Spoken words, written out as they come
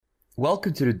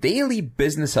Welcome to the Daily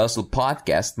Business Hustle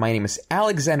podcast. My name is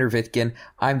Alexander Vitkin.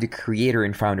 I'm the creator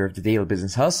and founder of the Daily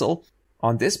Business Hustle.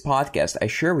 On this podcast, I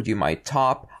share with you my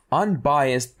top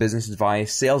unbiased business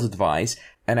advice, sales advice,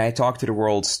 and I talk to the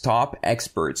world's top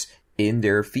experts in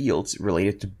their fields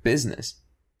related to business.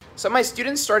 So my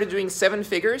students started doing 7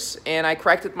 figures, and I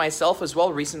cracked it myself as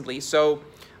well recently. So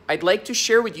I'd like to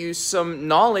share with you some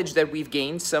knowledge that we've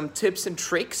gained, some tips and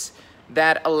tricks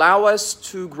that allow us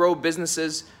to grow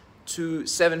businesses to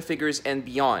 7 figures and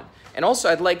beyond. And also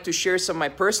I'd like to share some of my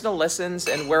personal lessons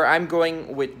and where I'm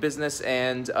going with business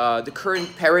and the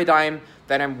current paradigm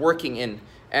that I'm working in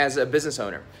as a business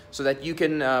owner, so that you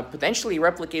can potentially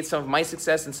replicate some of my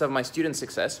success and some of my students'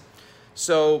 success.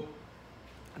 So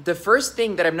the first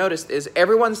thing that I've noticed is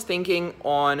everyone's thinking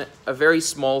on a very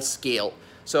small scale.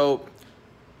 So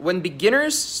when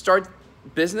beginners start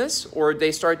business or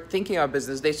they start thinking about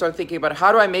business, they start thinking about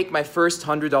how do I make my first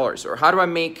 $100, or how do I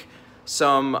make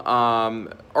some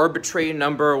arbitrary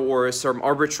number or some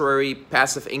arbitrary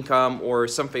passive income or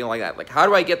something like that. Like, how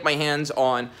do I get my hands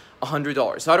on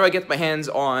 $100? How do I get my hands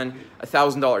on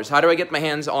 $1,000? How do I get my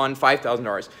hands on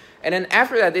 $5,000? And then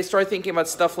after that, they start thinking about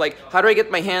stuff like, how do I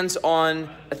get my hands on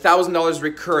 $1,000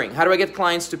 recurring? How do I get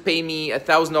clients to pay me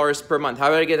 $1,000 per month? How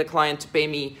do I get a client to pay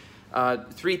me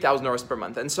 $3,000 per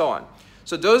month? And so on.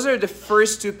 So those are the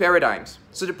first 2 paradigms.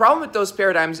 So the problem with those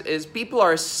paradigms is people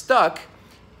are stuck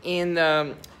in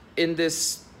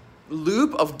this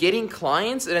loop of getting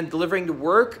clients and then delivering the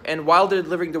work. And while they're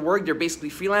delivering the work, they're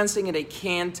basically freelancing and they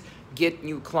can't get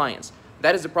new clients.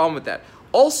 That is the problem with that.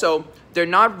 Also, they're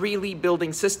not really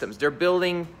building systems. They're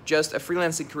building just a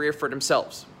freelancing career for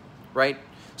themselves, right?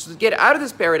 So to get out of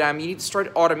this paradigm, you need to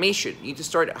start automation. You need to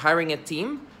start hiring a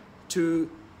team to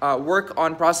work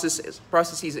on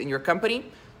processes in your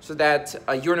company, so that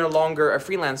you're no longer a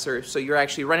freelancer, so you're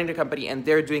actually running the company and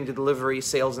they're doing the delivery,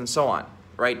 sales, and so on,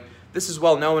 right? This is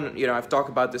well known. I've talked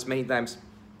about this many times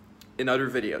in other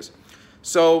videos.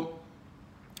 So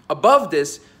above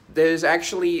this, there's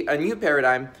actually a new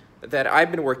paradigm that I've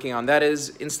been working on. That is,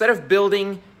 instead of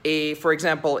building for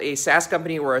example, a SaaS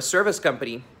company or a service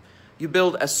company, you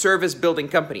build a service building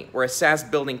company or a SaaS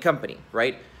building company,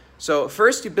 right? So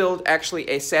first you build actually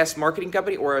a SaaS marketing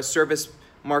company or a service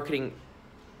marketing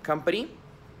company,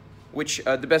 which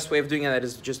the best way of doing that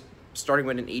is just starting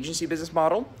with an agency business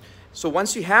model. So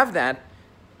once you have that,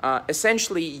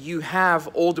 essentially you have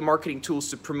all the marketing tools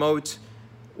to promote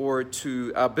or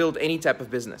to build any type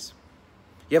of business.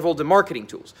 You have all the marketing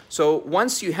tools. So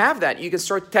once you have that, you can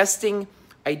start testing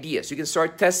ideas. You can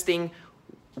start testing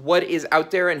what is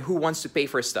out there and who wants to pay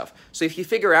for stuff. So if you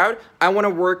figure out, I want to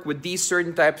work with these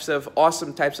certain types of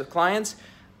awesome types of clients,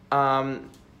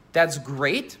 that's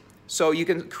great. So you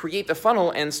can create a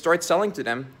funnel and start selling to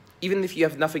them, even if you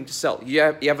have nothing to sell. You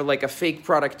have like a fake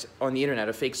product on the internet,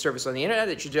 a fake service on the internet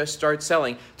that you just start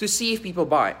selling to see if people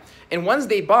buy. And once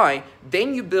they buy,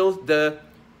 then you build the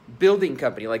building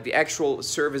company, like the actual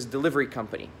service delivery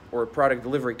company or product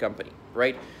delivery company,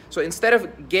 right? So instead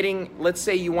of getting, let's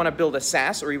say you want to build a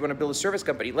SaaS or you want to build a service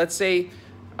company, let's say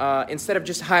instead of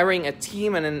just hiring a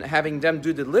team and then having them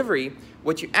do delivery,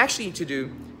 what you actually need to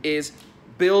do is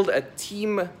build a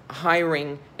team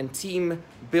hiring and team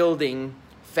building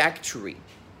factory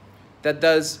that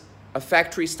does a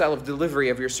factory style of delivery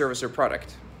of your service or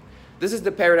product. This is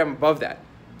the paradigm above that.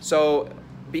 So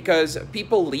because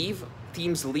people leave,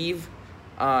 teams leave,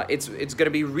 it's going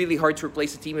to be really hard to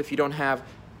replace a team if you don't have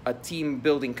a team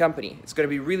building company. It's going to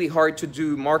be really hard to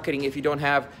do marketing if you don't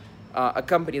have a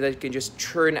company that can just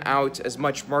churn out as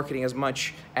much marketing, as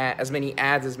many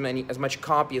ads, as much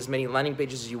copy, as many landing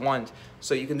pages as you want,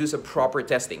 so you can do some proper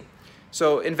testing.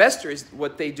 So investors,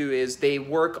 what they do is they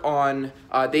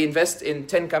invest in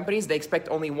 10 companies. They expect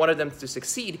only one of them to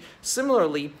succeed.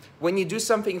 Similarly, when you do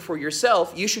something for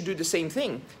yourself, you should do the same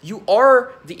thing. You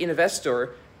are the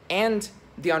investor and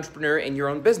the entrepreneur in your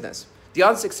own business. The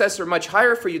odds of success are much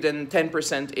higher for you than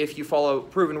 10% if you follow a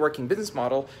proven working business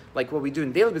model, like what we do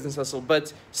in Daily Business Hustle.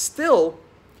 But still,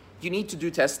 you need to do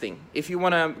testing. If you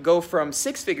want to go from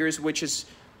 6 figures, which is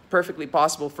perfectly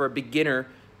possible for a beginner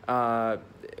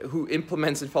who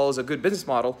implements and follows a good business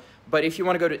model, but if you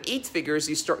want to go to 8 figures,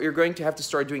 you're going to have to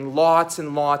start doing lots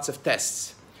and lots of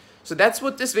tests. So that's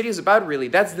what this video is about, really.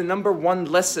 That's the number 1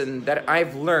 lesson that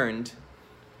I've learned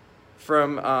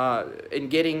from in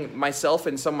getting myself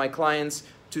and some of my clients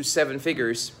to 7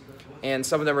 figures, and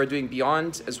some of them are doing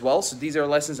beyond as well. So these are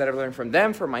lessons that I've learned from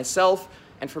them, from myself,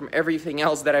 and from everything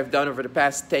else that I've done over the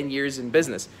past 10 years in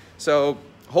business. So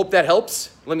hope that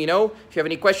helps. Let me know. If you have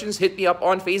any questions, hit me up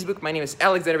on Facebook. My name is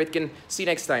Alexander Vitkin. See you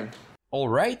next time. All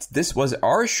right, this was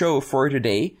our show for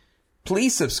today.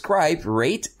 Please subscribe,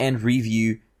 rate, and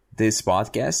review this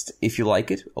podcast if you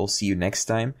like it. I'll see you next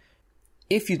time.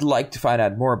 If you'd like to find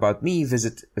out more about me,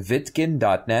 visit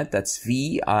vitkin.net. That's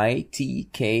VITKIN.net.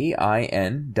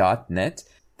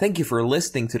 Thank you for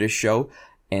listening to this show,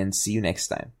 and see you next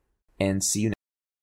time.